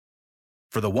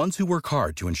For the ones who work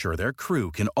hard to ensure their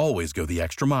crew can always go the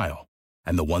extra mile,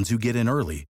 and the ones who get in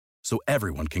early so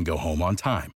everyone can go home on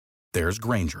time, there's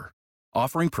Grainger,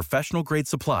 offering professional-grade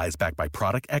supplies backed by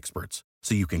product experts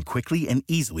so you can quickly and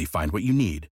easily find what you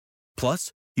need.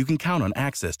 Plus, you can count on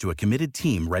access to a committed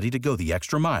team ready to go the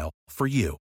extra mile for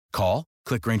you. Call,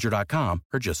 click Grainger.com,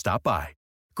 or just stop by.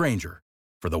 Grainger,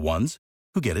 for the ones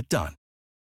who get it done.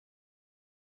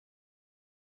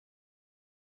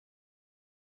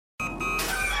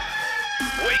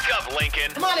 Wake up,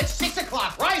 Lincoln. Come on, it's 6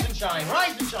 o'clock. Rise and shine,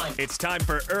 rise and shine. It's time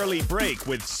for Early Break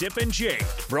with Sip and Jake,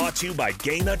 brought to you by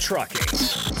Gaina Trucking.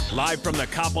 Live from the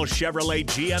Koppel Chevrolet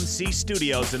GMC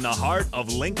studios in the heart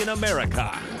of Lincoln, America.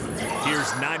 Here's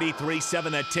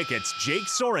 93.7 The Ticket's Jake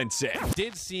Sorensen.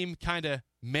 Did seem kind of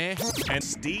meh. And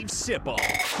Steve Sipple.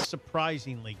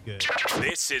 Surprisingly good.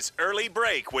 This is Early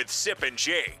Break with Sip and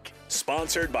Jake,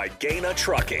 sponsored by Gaina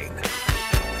Trucking.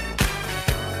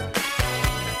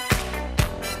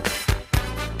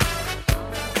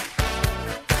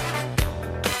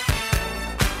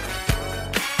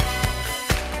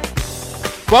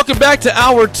 Welcome back to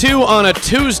Hour 2 on a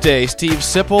Tuesday. Steve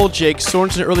Sipple, Jake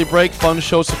Sorensen, Early Break. Fun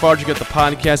show so far. You get the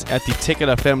podcast at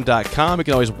theticketfm.com. You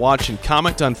can always watch and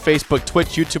comment on Facebook, Twitch,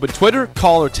 YouTube, and Twitter.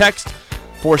 Call or text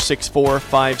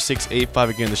 464-5685.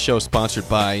 Again, the show is sponsored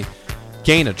by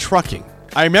Gaina Trucking.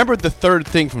 I remembered the third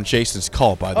thing from Jason's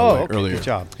call, by the way, earlier.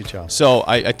 Good job. So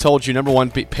I told you, number one,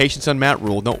 patience on Matt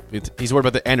Rule. No, he's worried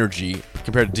about the energy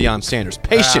compared to Deion Sanders.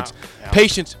 Patience,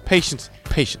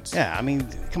 patience. Yeah, I mean,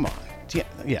 come on.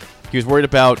 Yeah. He was worried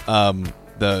about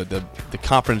the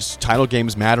conference title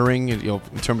games mattering, in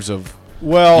terms of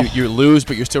you lose,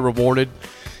 but you're still rewarded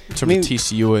in terms of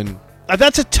TCU and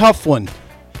that's a tough one.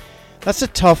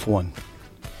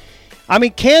 I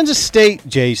mean, Kansas State,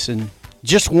 Jason,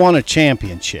 just won a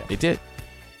championship. They did.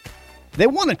 They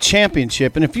won a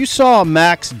championship, and if you saw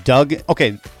Max Duggan,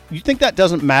 okay, you think that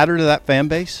doesn't matter to that fan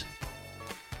base,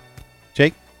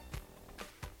 Jake?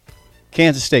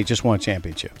 Kansas State just won a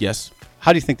championship. Yes.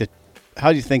 How do you think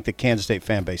the Kansas State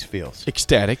fan base feels?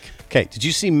 Ecstatic. Okay, did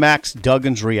you see Max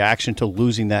Duggan's reaction to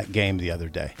losing that game the other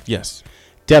day? Yes.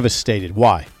 Devastated.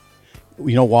 Why?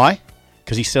 You know why?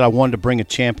 Because he said, I wanted to bring a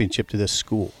championship to this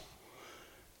school.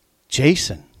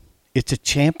 Jason, it's a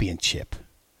championship.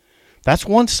 That's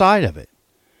one side of it.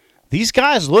 These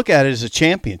guys look at it as a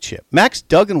championship. Max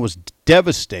Duggan was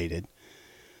devastated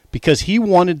because he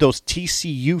wanted those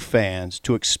TCU fans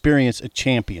to experience a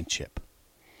championship.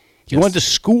 He wanted to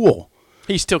school.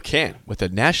 He still can with a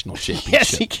national championship.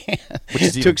 Yes, he can. Which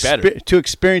is even better. To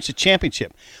experience a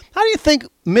championship. How do you think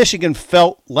Michigan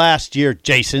felt last year,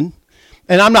 Jason?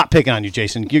 And I'm not picking on you,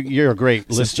 Jason. You're a great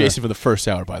listener. This is Jason for the first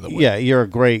hour, by the way. Yeah, you're a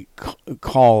great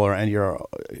caller, and you're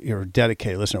a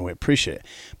dedicated listener. We appreciate it.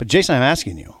 But, Jason, I'm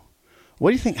asking you, what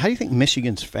do you think? How do you think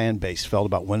Michigan's fan base felt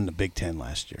about winning the Big Ten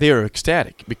last year? They were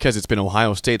ecstatic because it's been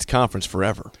Ohio State's conference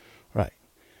forever. Right.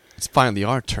 It's finally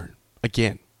our turn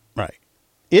again. Right.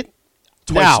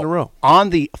 Twice in a row.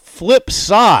 On the flip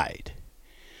side,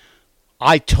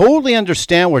 I totally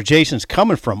understand where Jason's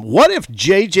coming from. What if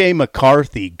J.J.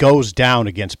 McCarthy goes down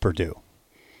against Purdue?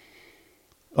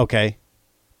 Okay.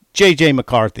 J.J.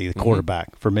 McCarthy, the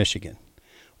quarterback for Michigan.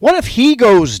 What if he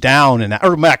goes down,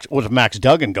 what if Max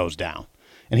Duggan goes down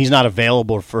and he's not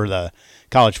available for the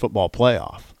college football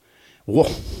playoff? Well,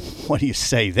 what do you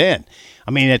say then?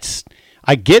 I mean,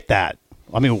 I get that.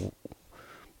 I mean,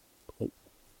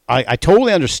 I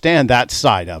totally understand that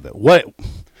side of it. What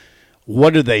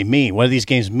do they mean? What do these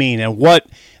games mean? And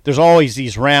there's always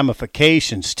these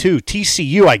ramifications too.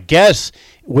 TCU, I guess,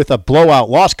 with a blowout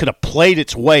loss, could have played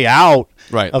its way out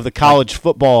of the college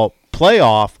football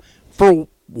playoff for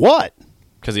what?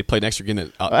 Because they played an extra game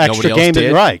that extra nobody else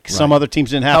did. Right. Some other teams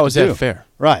didn't have to do. How is that fair?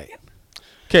 Right.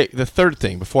 Okay, the third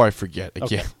thing, before I forget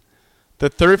again. Okay. The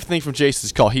third thing from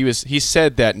Jason's call, he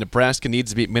said that Nebraska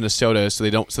needs to beat Minnesota so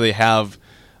they have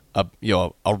a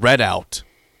red out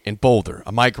in Boulder,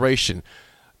 a migration.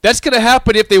 That's going to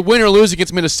happen if they win or lose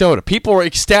against Minnesota. People are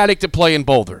ecstatic to play in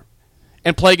Boulder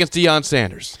and play against Deion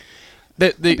Sanders.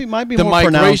 Might be more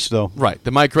pronounced, though. Right.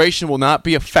 The migration will not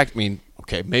be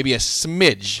maybe a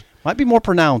smidge. Might be more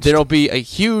pronounced. There will be a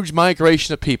huge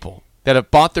migration of people that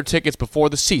have bought their tickets before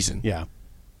the season. Yeah.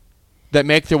 That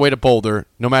make their way to Boulder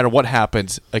no matter what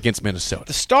happens against Minnesota.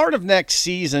 The start of next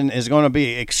season is going to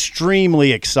be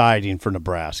extremely exciting for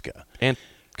Nebraska. And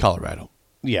Colorado.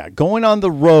 Yeah, going on the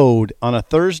road on a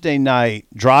Thursday night,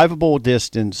 drivable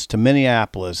distance to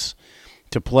Minneapolis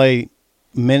to play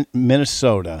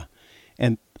Minnesota,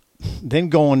 and then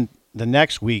going the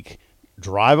next week,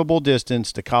 drivable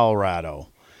distance to Colorado.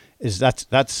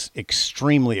 that's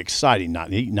extremely exciting.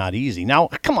 Not easy. Now,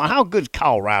 come on, how good is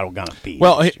Colorado gonna be?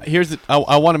 Well, here's the.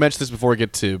 I want to mention this before we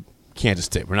get to Kansas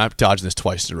State. We're not dodging this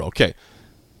twice in a row. Okay.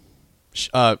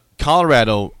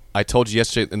 Colorado, I told you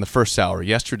yesterday in the first hour,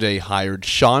 yesterday hired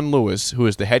Sean Lewis, who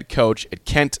is the head coach at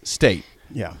Kent State,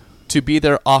 to be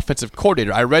their offensive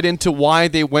coordinator. I read into why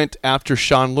they went after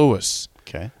Sean Lewis.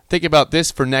 Okay. Think about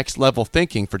this for next level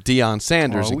thinking for Deion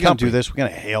Sanders and we're gonna company. do this. We're gonna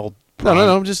hail.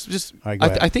 No. Just. Right,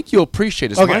 I think you'll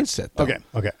appreciate his mindset. Though.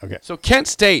 Okay. So Kent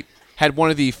State had one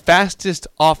of the fastest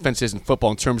offenses in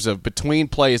football in terms of between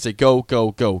plays. They go.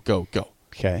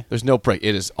 Okay. There's no break.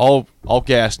 It is all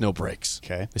gas, no breaks.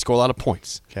 Okay. They score a lot of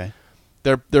points. Okay.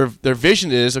 Their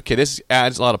vision is, okay, this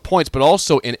adds a lot of points, but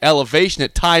also in elevation,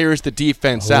 it tires the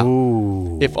defense out.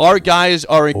 If our guys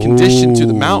are in condition to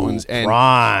the mountains, and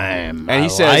he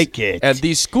says, like it. And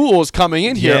these schools coming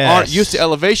in here aren't used to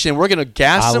elevation, we're going to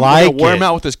gas them, we're going to wear them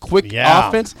out with this quick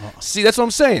offense. See, that's what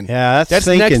I'm saying. Yeah, that's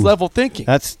next level thinking.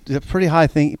 That's pretty high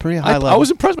level. I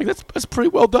was impressed. That's pretty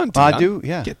well done, Dion. I do,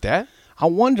 yeah. Get that? I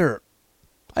wonder.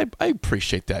 I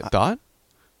appreciate that thought.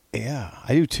 Yeah,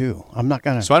 I do too. I'm not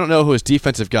gonna. So I don't know who his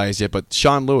defensive guy is yet, but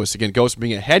Sean Lewis again goes from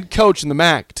being a head coach in the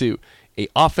MAC to a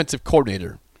offensive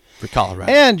coordinator for Colorado.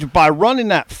 And by running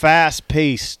that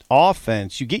fast-paced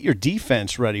offense, you get your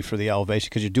defense ready for the elevation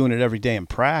because you're doing it every day in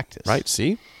practice. Right?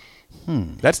 See,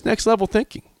 that's next level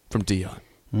thinking from Deion.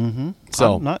 Mm-hmm.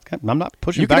 So I'm not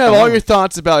pushing. You back can have on all that. your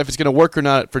thoughts about if it's going to work or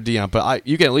not for Deion, but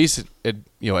you can at least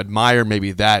admire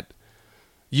maybe that.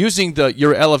 Using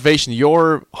your elevation,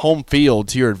 your home field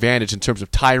to your advantage in terms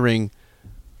of tiring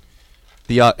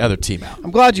the other team out.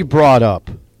 I'm glad you brought up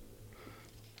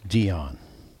Deion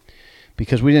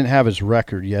because we didn't have his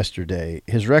record yesterday.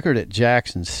 His record at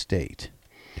Jackson State,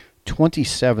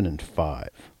 27-5,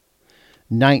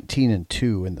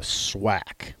 19-2 in the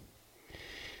SWAC.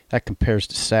 That compares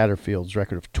to Satterfield's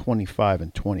record of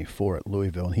 25-24 at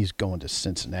Louisville, and he's going to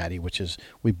Cincinnati, which is,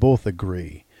 we both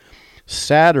agree,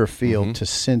 Satterfield to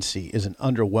Cincy is an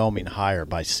underwhelming hire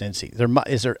by Cincy.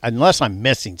 Is there, unless I'm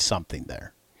missing something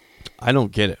there. I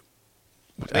don't get it.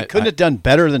 They couldn't have done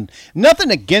better than nothing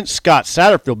against Scott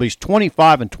Satterfield, but he's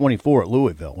 25-24 at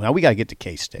Louisville. Now we got to get to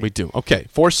K-State. We do. Okay,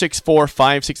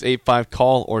 464-5685.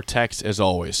 Call or text as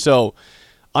always. So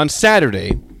on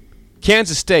Saturday,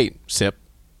 Kansas State, Sip,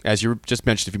 as you just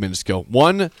mentioned a few minutes ago,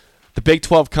 won the Big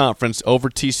 12 Conference over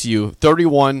TCU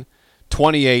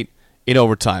 31-28. In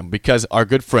overtime, because our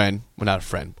good friend, well, not a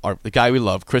friend, the guy we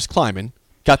love, Chris Kleiman,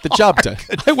 got the job done.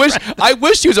 I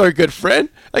wish he was our good friend.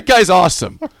 That guy's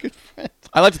awesome. Our good friend.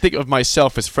 I like to think of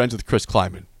myself as friends with Chris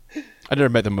Kleiman. I never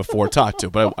met them before, talked to,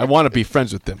 but I want to be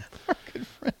friends with them. Our good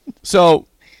friend. So,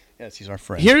 yes, he's our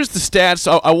friend. Here's the stats.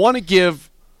 I want to give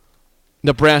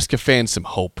Nebraska fans some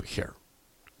hope here.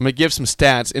 I'm going to give some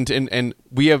stats, and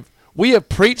we have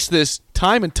preached this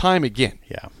time and time again.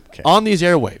 Yeah. Okay. On these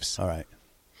airwaves. All right.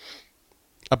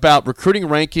 About recruiting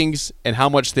rankings and how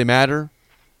much they matter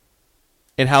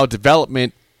and how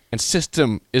development and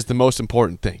system is the most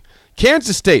important thing.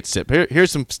 Kansas State, Sip,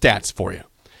 here's some stats for you.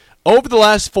 Over the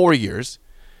last 4 years,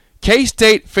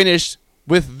 K-State finished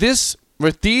with these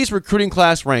recruiting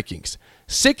class rankings: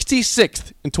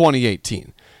 66th in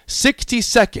 2018,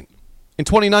 62nd in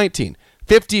 2019,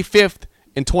 55th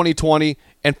in 2020,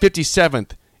 and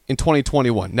 57th in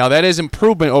 2021. Now, that is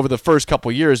improvement over the first couple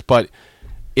years, but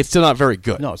it's still not very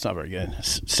good. No, it's not very good.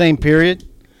 Same period.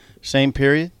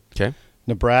 Okay.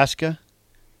 Nebraska,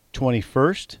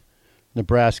 21st.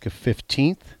 Nebraska,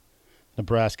 15th.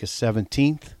 Nebraska,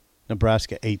 17th.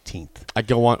 Nebraska, 18th. I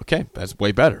go on. Okay, that's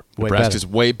way better. Nebraska's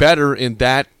way better in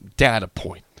that data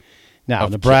point. Now,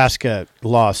 Nebraska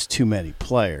lost too many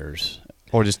players.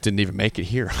 Or just didn't even make it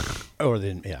here.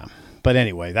 Yeah. But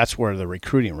anyway, that's where the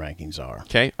recruiting rankings are.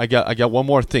 Okay, I got one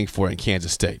more thing for you in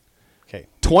Kansas State. Okay.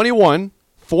 21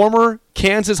 former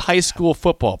Kansas high school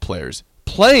football players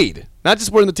played, not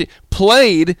just were in the team,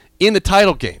 played in the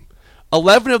title game.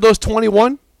 11 of those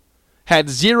 21 had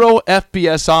 0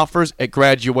 FBS offers at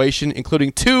graduation,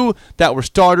 including 2 that were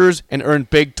starters and earned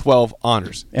Big 12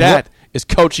 honors. And that is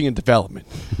coaching and development.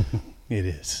 It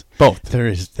is. Both. There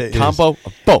is. Combo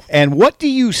of both. And what do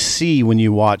you see when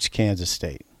you watch Kansas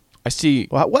State? I see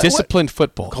disciplined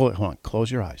football. Hold on. Close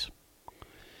your eyes.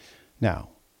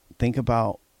 Now, think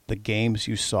about the games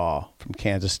you saw from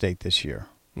Kansas State this year.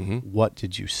 Mm-hmm. What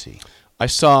did you see? I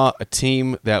saw a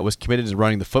team that was committed to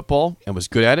running the football and was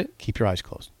good at it. Keep your eyes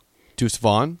closed. Deuce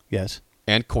Vaughn. Yes.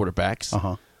 And quarterbacks.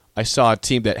 Uh-huh. I saw a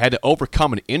team that had to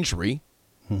overcome an injury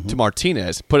to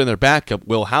Martinez, put in their backup,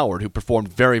 Will Howard, who performed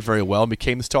very, very well and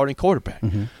became the starting quarterback.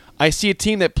 Mm-hmm. I see a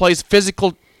team that plays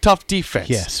physical tough defense.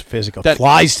 Yes, physical.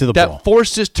 Flies to the ball. That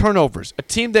forces turnovers. A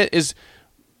team that is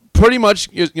pretty much,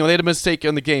 they had a mistake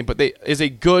in the game, but they is a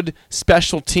good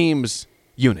special teams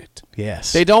unit.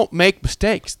 Yes. They don't make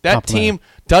mistakes. That team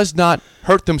does not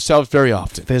hurt themselves very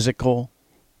often. Physical,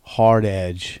 hard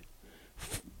edge.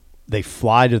 They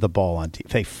fly to the ball on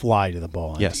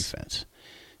defense.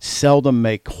 Seldom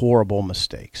make horrible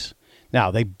mistakes.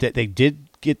 Now, they did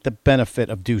get the benefit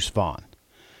of Deuce Vaughn,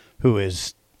 who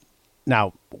is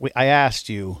now. I asked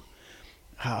you,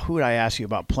 who did I ask you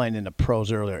about playing in the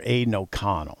pros earlier? Aiden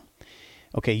O'Connell.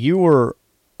 Okay,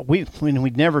 we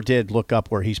never did look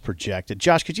up where he's projected.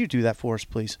 Josh, could you do that for us,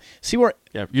 please? See where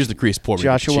use the crease pour.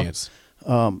 Joshua, chance.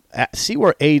 See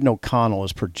where Aiden O'Connell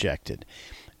is projected.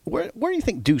 Where do you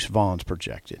think Deuce Vaughn's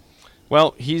projected?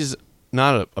 Well, he's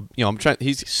not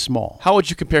he's small. How would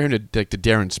you compare him to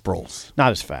Darren Sproles?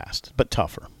 Not as fast, but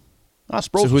tougher.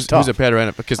 Sproles who's a better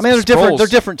NFL? Because they're different. They're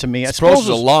different to me. Sproles was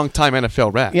a long-time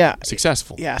NFL rep. Yeah,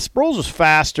 successful. Yeah, Sproles was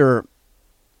faster,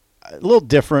 a little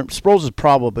different. Sproles is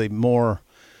probably more.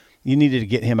 You needed to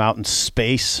get him out in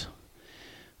space.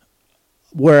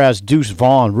 Whereas Deuce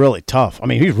Vaughn, really tough. I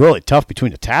mean, he's really tough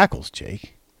between the tackles,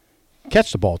 Jake.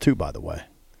 Catch the ball, too, by the way.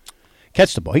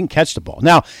 Catch the ball. He can catch the ball.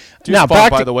 Now Vaughn,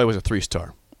 back by the way, was a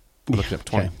 3-star. Looked up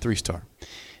 20, 3-star.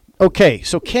 Okay,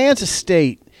 so Kansas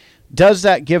State, does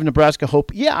that give Nebraska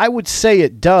hope? Yeah, I would say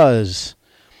it does.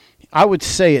 It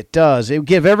would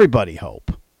give everybody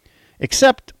hope.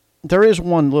 Except there is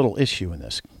one little issue in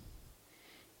this.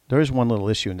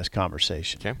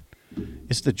 Conversation. Okay.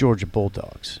 It's the Georgia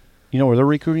Bulldogs. You know where their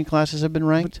recruiting classes have been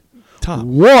ranked? Top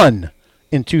 1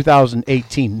 in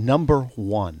 2018, number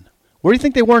 1. Where do you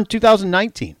think they were in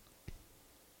 2019?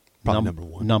 Probably number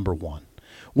 1. Number 1.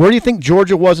 Where do you think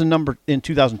Georgia was in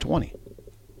 2020?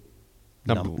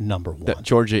 Number 1.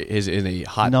 Georgia is in a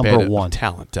hotbed of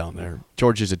talent down there.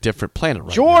 Georgia's a different planet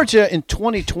right Georgia now. in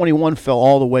 2021 fell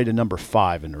all the way to number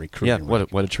 5 in the recruiting. Yeah,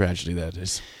 what a tragedy that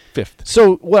is. 5th.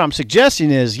 So what I'm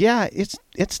suggesting is,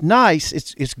 it's nice.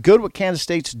 It's good what Kansas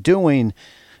State's doing,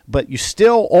 but you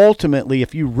still ultimately,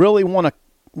 if you really want to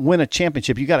win a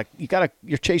championship,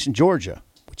 you're chasing Georgia,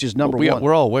 which is number 1.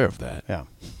 We're all aware of that. Yeah.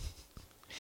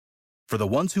 For the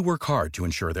ones who work hard to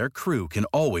ensure their crew can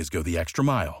always go the extra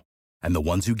mile, and the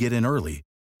ones who get in early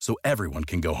so everyone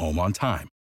can go home on time,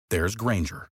 there's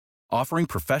Grainger, offering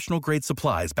professional-grade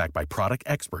supplies backed by product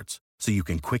experts so you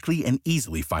can quickly and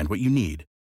easily find what you need.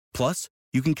 Plus,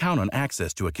 you can count on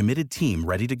access to a committed team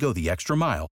ready to go the extra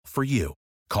mile for you.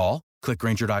 Call, click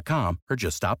Grainger.com, or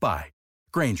just stop by.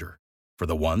 Grainger, for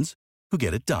the ones who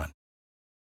get it done.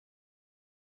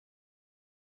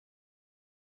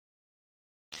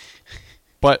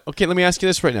 But, okay, let me ask you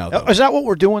this right now, though. Is that what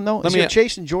we're doing, though? Is it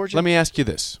chasing Georgia? Let me ask you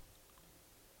this.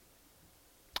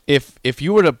 If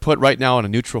you were to put right now on a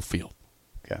neutral field,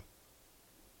 okay,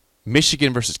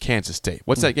 Michigan versus Kansas State,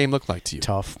 what's that game look like to you?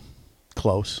 Tough.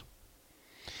 Close.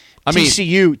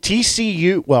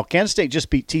 TCU. Well, Kansas State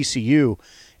just beat TCU,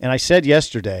 and I said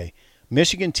yesterday,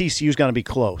 Michigan TCU is going to be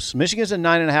close. Michigan's a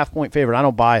 9.5-point favorite. I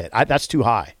don't buy it. That's too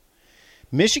high.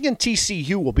 Michigan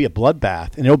TCU will be a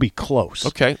bloodbath, and it'll be close.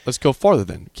 Okay, let's go farther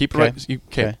then. Keep it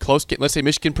right. Close game. Let's say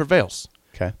Michigan prevails.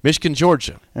 Okay. Michigan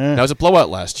Georgia. That was a blowout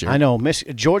last year. I know.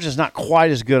 Georgia's not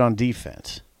quite as good on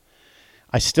defense.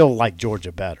 I still like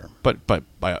Georgia better. But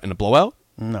in a blowout?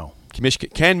 No.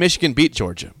 Can Michigan beat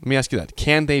Georgia? Let me ask you that.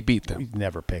 Can they beat them? You'd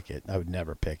never pick it. I would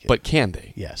never pick it. But can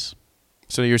they? Yes.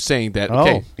 So you're saying that?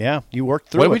 Okay. Oh, yeah. You worked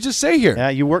through it. What did we just say here? Yeah,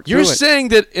 you worked through it. You're saying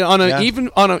that on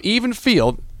an even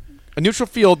field, a neutral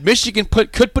field, Michigan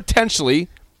could potentially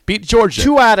beat Georgia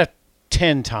 2 out of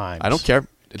 10 times. I don't care.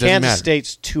 It doesn't Kansas matter.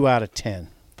 State's 2 out of 10.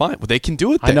 Fine. Well, they can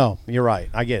do it then. I know. You're right.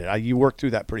 I get it. You worked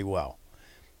through that pretty well.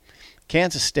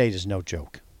 Kansas State is no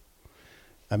joke.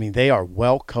 I mean, they are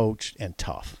well coached and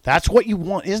tough. That's what you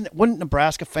want, isn't it? Wouldn't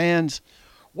Nebraska fans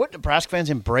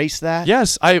embrace that?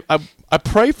 Yes, I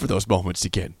pray for those moments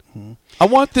again. I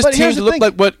want this team to look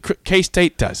like what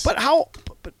K-State does. But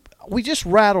we just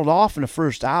rattled off in the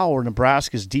first hour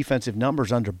Nebraska's defensive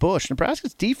numbers under Bush.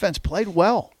 Nebraska's defense played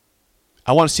well.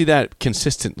 I want to see that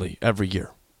consistently every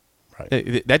year. Right.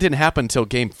 That didn't happen until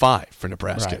Game 5 for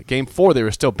Nebraska. Right. Game 4, they were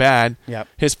still bad. Yep.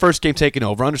 His first game taken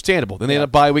over, understandable. Then they had a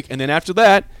bye week, and then after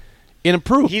that, it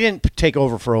improved. He didn't take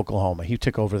over for Oklahoma. He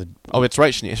took over the. Oh, it's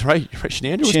right.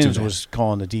 Shenander was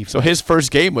calling the defense. So his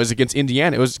first game was against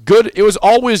Indiana. It was good. It was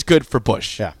always good for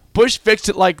Bush. Yeah. Bush fixed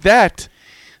it like that.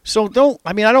 So I don't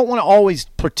want to always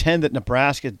pretend that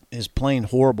Nebraska is playing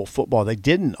horrible football. They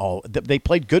didn't all. They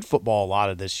played good football a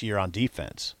lot of this year on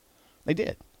defense. They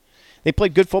did. They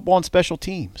played good football on special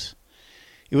teams.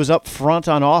 It was up front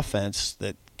on offense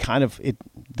that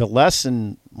the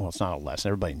lesson. Well, it's not a lesson.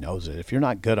 Everybody knows it. If you're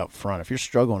not good up front, if you're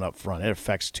struggling up front, it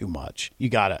affects too much.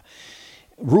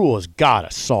 Rule has got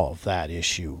to solve that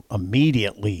issue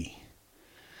immediately.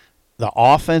 The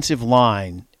offensive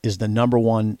line is the number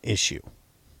one issue,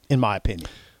 in my opinion.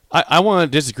 I want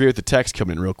to disagree with the text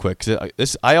coming in real quick.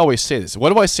 Cause I always say this.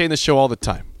 What do I say in the show all the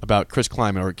time about Chris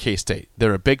Kleiman or K-State?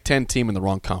 They're a Big Ten team in the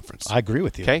wrong conference. I agree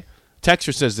with you. Okay?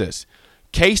 Texter says this.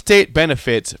 K-State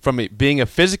benefits from it being a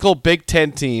physical Big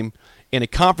Ten team in a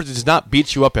conference that does not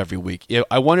beat you up every week.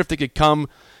 I wonder if they could come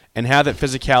and have that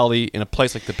physicality in a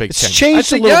place like the Big Ten. It's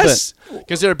changed a little bit.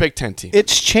 Because they're a Big Ten team.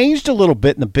 It's changed a little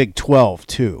bit in the Big 12,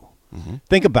 too. Mm-hmm.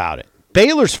 Think about it.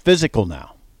 Baylor's physical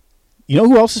now. You know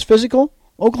who else is physical?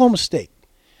 Oklahoma State.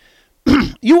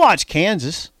 You watch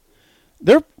Kansas.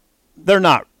 They're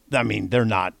not. I mean, they're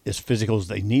not as physical as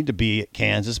they need to be at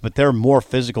Kansas, but they're more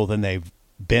physical than they've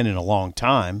been in a long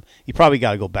time. You probably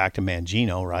got to go back to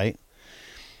Mangino, right?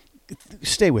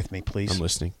 Stay with me, please. I'm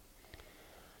listening.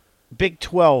 Big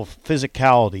 12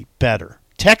 physicality better.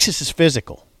 Texas is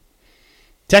physical.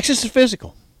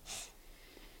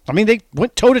 I mean, they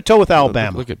went toe-to-toe with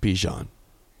Alabama. Look at Bijan.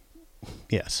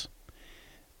 Yes.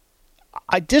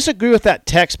 I disagree with that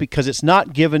text because it's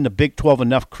not giving the Big 12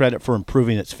 enough credit for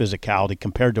improving its physicality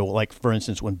compared to, like, for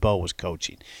instance, when Bo was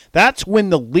coaching. That's when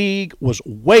the league was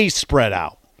way spread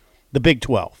out, the Big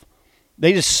 12.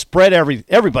 They just spread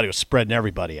everybody was spreading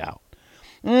everybody out.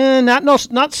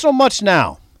 Not so much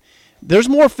now. There's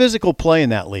more physical play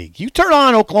in that league. You turn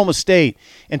on Oklahoma State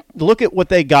and look at what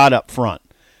they got up front.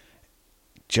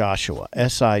 Joshua,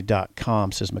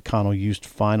 SI.com says McConnell used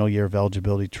final year of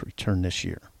eligibility to return this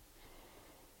year.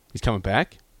 He's coming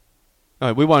back? All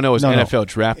right, we want to know his NFL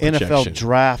draft projection. NFL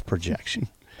draft projection.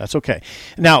 That's okay.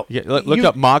 Now, look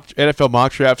up NFL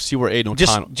mock draft, see where Aiden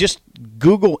O'Connell. Just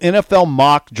Google NFL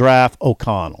mock draft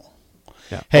O'Connell.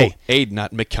 Yeah. Hey. Aiden,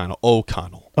 not McConnell.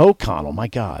 O'Connell. O'Connell, my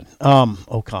God.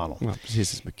 O'Connell. Well,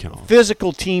 this is McConnell.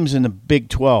 Physical teams in the Big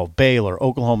 12, Baylor,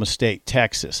 Oklahoma State,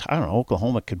 Texas. I don't know.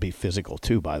 Oklahoma could be physical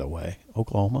too, by the way.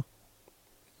 Oklahoma?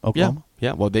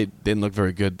 Yeah. Well, they didn't look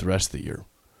very good the rest of the year.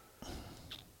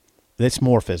 It's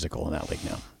more physical in that league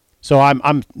now. So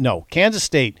no. Kansas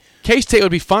State. K-State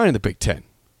would be fine in the Big Ten.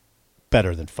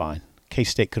 Better than fine.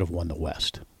 K-State could have won the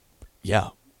West. Yeah.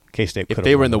 K-State could have If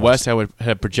they were in the West, I would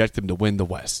have projected them to win the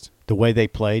West. The way they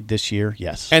played this year,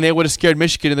 yes. And they would have scared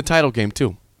Michigan in the title game,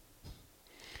 too.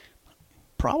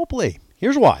 Probably.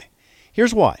 Here's why.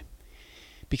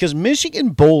 Because Michigan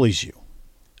bullies you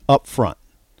up front.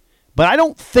 But I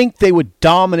don't think they would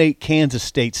dominate Kansas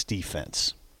State's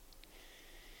defense.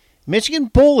 Michigan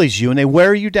bullies you, and they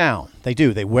wear you down. They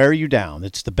do. They wear you down.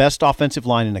 It's the best offensive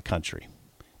line in the country.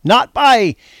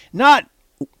 There's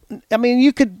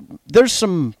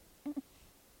some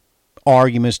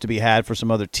arguments to be had for some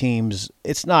other teams.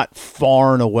 It's not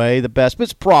far and away the best, but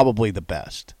it's probably the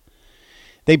best.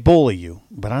 They bully you,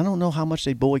 but I don't know how much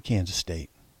they bully Kansas State.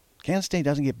 Kansas State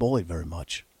doesn't get bullied very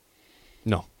much.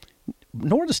 No.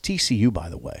 Nor does TCU, by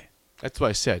the way. That's what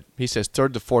I said. He says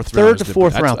third to fourth round. Third to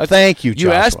fourth round. Thank you, Joshua.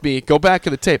 You asked me. Go back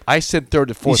in the tape. I said third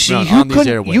to fourth round on these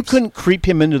airwaves. You couldn't creep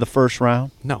him into the first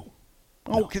round? No.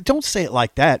 Oh, don't say it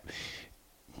like that.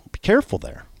 Be careful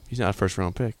there. He's not a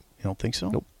first-round pick. You don't think so?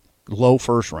 Nope. Low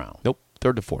first round. Nope.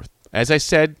 Third to fourth. As I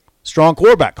said, strong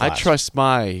quarterback class. I trust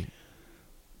my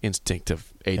instinct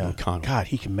of Aiden O'Connell. God,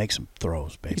 he can make some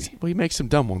throws, baby. He makes some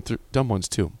dumb ones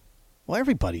too. Well,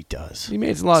 everybody does. He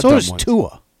made a lot of dumb dumb ones. So does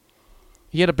Tua.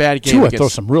 He had a bad game. Tua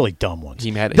throws some really dumb ones.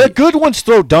 The good ones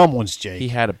throw dumb ones, Jake. He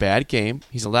had a bad game.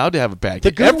 He's allowed to have a bad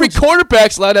game. Every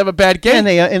quarterback's allowed to have a bad game.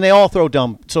 And they all throw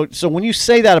dumb. So when you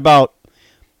say that about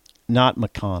not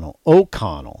McConnell,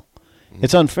 O'Connell,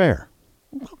 it's unfair.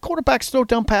 Quarterbacks throw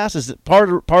dumb passes. Part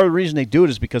of the reason they do it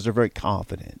is because they're very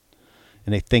confident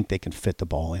and they think they can fit the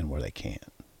ball in where they can't.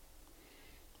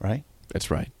 Right?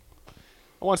 That's right.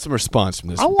 I want some response from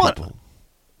this people.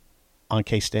 On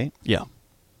K-State? Yeah.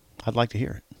 I'd like to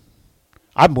hear it.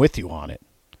 I'm with you on it.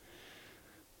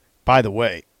 By the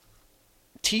way,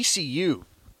 TCU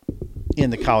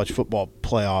in the college football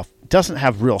playoff doesn't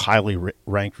have real highly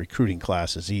ranked recruiting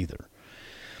classes either.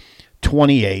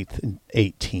 28th and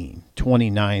 18,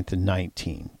 29th and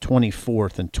 19,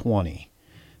 24th and 20,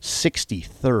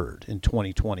 63rd in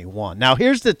 2021. Now,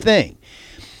 here's the thing.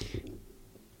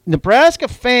 Nebraska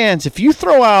fans, if you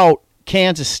throw out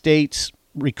Kansas State's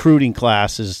recruiting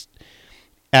classes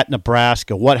at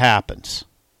Nebraska, what happens?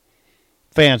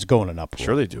 Fans going in uproar.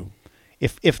 Sure they do.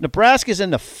 If Nebraska's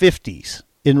in the 50s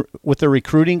with their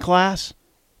recruiting class,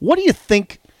 what do you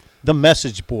think the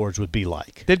message boards would be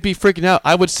like? They'd be freaking out.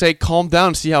 I would say calm down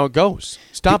and see how it goes.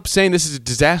 Stop saying this is a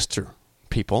disaster.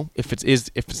 people if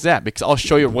it's that, because I'll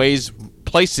show you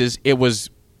places it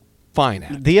was fine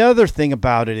at. The other thing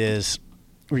about it is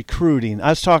recruiting. I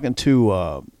was talking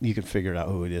to you can figure it out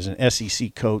who it is, an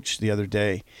SEC coach the other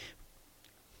day.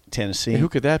 Tennessee. Hey, who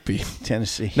could that be?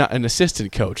 Tennessee. Not an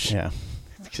assistant coach. Yeah,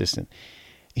 assistant.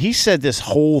 He said this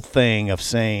whole thing of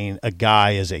saying a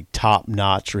guy is a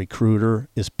top-notch recruiter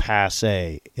is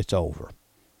passé. It's over.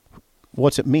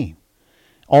 What's it mean?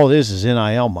 All it is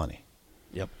NIL money.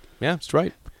 Yep. Yeah, that's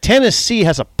right. Tennessee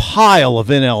has a pile of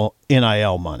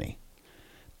NIL money.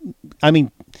 I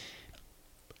mean,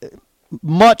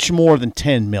 much more than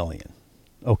 $10 million.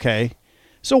 Okay,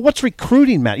 so what's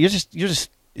recruiting, Matt?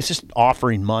 It's just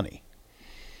offering money.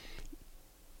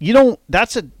 You don't.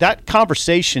 That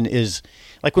conversation is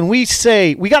like when we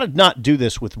say we got to not do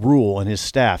this with Rule and his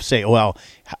staff. Say, well,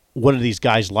 what are these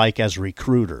guys like as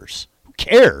recruiters? Who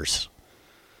cares?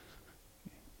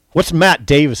 What's Matt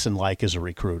Davison like as a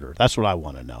recruiter? That's what I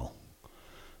want to know.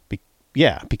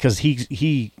 Because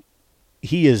he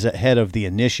is ahead of the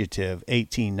initiative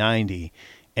 1890,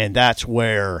 and that's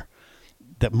where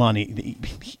the money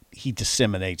he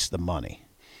disseminates the money.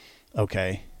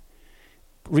 Okay,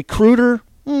 recruiter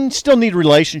still need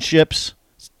relationships.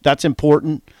 That's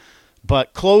important,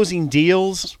 but closing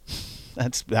deals,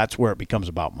 that's where it becomes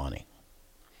about money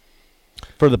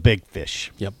for the big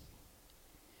fish. Yep.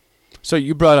 So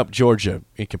you brought up Georgia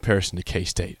in comparison to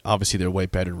K-State. Obviously, they're way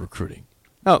better in recruiting.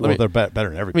 Oh, they're better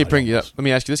than everybody. Let me bring you up. Let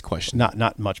me ask you this question.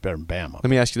 Not much better than Bama. Let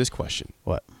me ask you this question.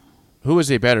 What? Who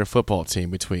is a better football team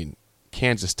between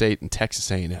Kansas State and Texas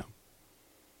A&M?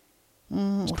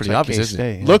 It's pretty obvious, isn't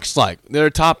it? Yeah. Looks like they're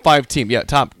a top 5 team. Yeah,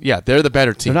 they're the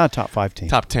better team. They're not a top 5 team.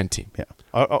 Top 10 team.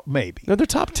 Yeah, maybe. No, they're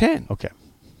top 10. Okay.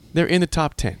 They're in the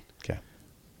top 10. Okay.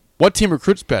 What team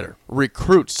recruits better?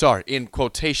 In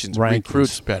quotations. Rankings.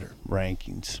 Recruits better.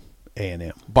 Rankings.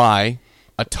 A&M. By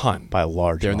a ton. By a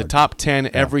large They're in the margin. top 10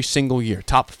 every single year.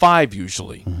 Top 5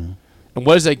 usually. Mm-hmm. And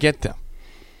what does that get them?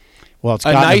 Well, it's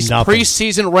a gotten nice them nothing.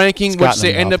 preseason ranking, which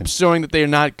they end up showing that they are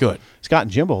not good. It's gotten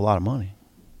Jimbo a lot of money.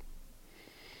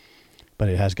 But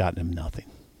it has gotten him nothing.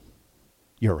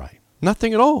 You're right.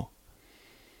 Nothing at all.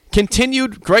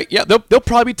 Continued great. Yeah, they'll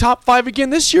probably be top 5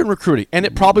 again this year in recruiting, and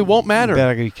it probably won't matter. You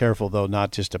better be careful, though,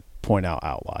 not just to point out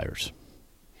outliers.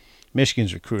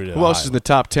 Michigan's recruited at Who else is in the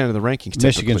top 10 of the rankings?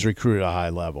 Michigan's recruited at a high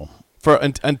level.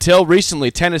 Until recently,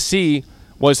 Tennessee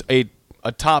was a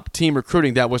top team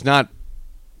recruiting that was not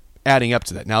adding up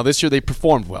to that. Now, this year they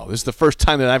performed well. This is the first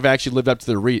time that I've actually lived up to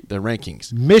their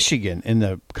rankings. Michigan in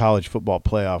the college football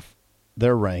playoff,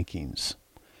 their rankings,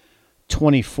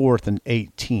 24th and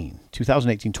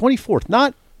 2018, 24th,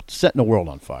 not setting the world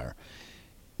on fire.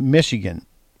 Michigan,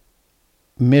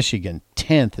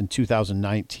 10th in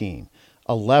 2019,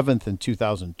 11th in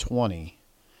 2020,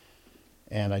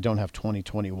 and I don't have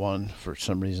 2021 for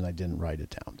some reason. I didn't write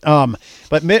it down.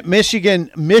 But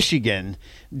Michigan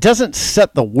doesn't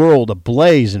set the world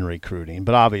ablaze in recruiting,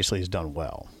 but obviously has done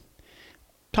well.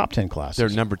 Top 10 classes. They're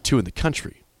number 2 in the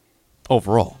country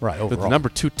overall. Right, overall. They're the number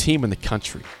 2 team in the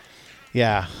country.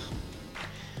 Yeah.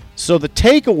 So the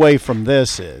takeaway from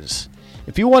this is,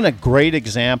 if you want a great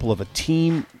example of a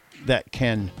team that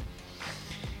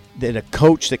a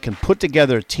coach that can put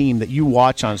together a team that you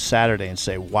watch on Saturday and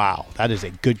say, wow, that is a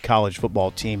good college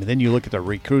football team. And then you look at the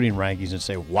recruiting rankings and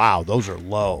say, wow, those are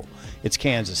low. It's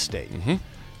Kansas State.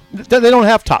 Mm-hmm. They don't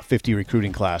have top 50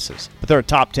 recruiting classes, but they're a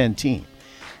top 10 team.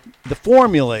 The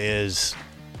formula is,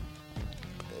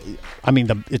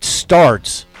 it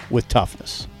starts with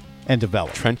toughness and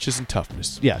development. Trenches and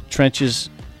toughness. Yeah, trenches,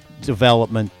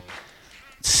 development,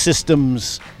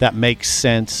 systems that make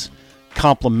sense,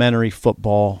 complementary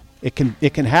football. It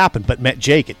can happen, but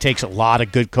Jake, it takes a lot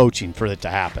of good coaching for it to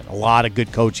happen. A lot of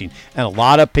good coaching and a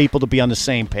lot of people to be on the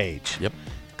same page. Yep.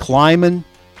 Kleiman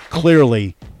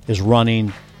clearly is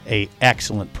running an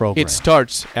excellent program. It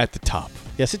starts at the top.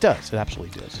 Yes, it does. It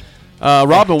absolutely does.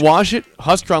 Robin Washit,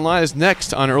 Husker Online is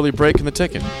next on Early Break in the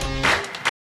Ticket.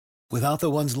 Without the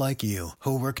ones like you,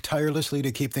 who work tirelessly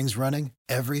to keep things running,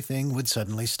 everything would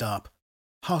suddenly stop.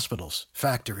 Hospitals,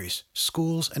 factories,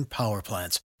 schools, and power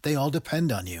plants, they all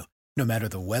depend on you. No matter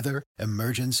the weather,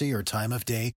 emergency, or time of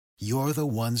day, you're the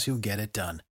ones who get it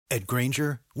done. At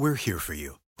Grainger, we're here for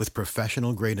you with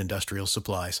professional-grade industrial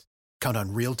supplies. Count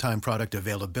on real-time product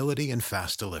availability and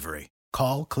fast delivery.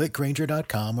 Call, click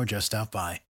Grainger.com, or just stop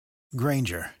by.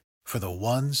 Grainger, for the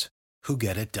ones who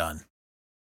get it done.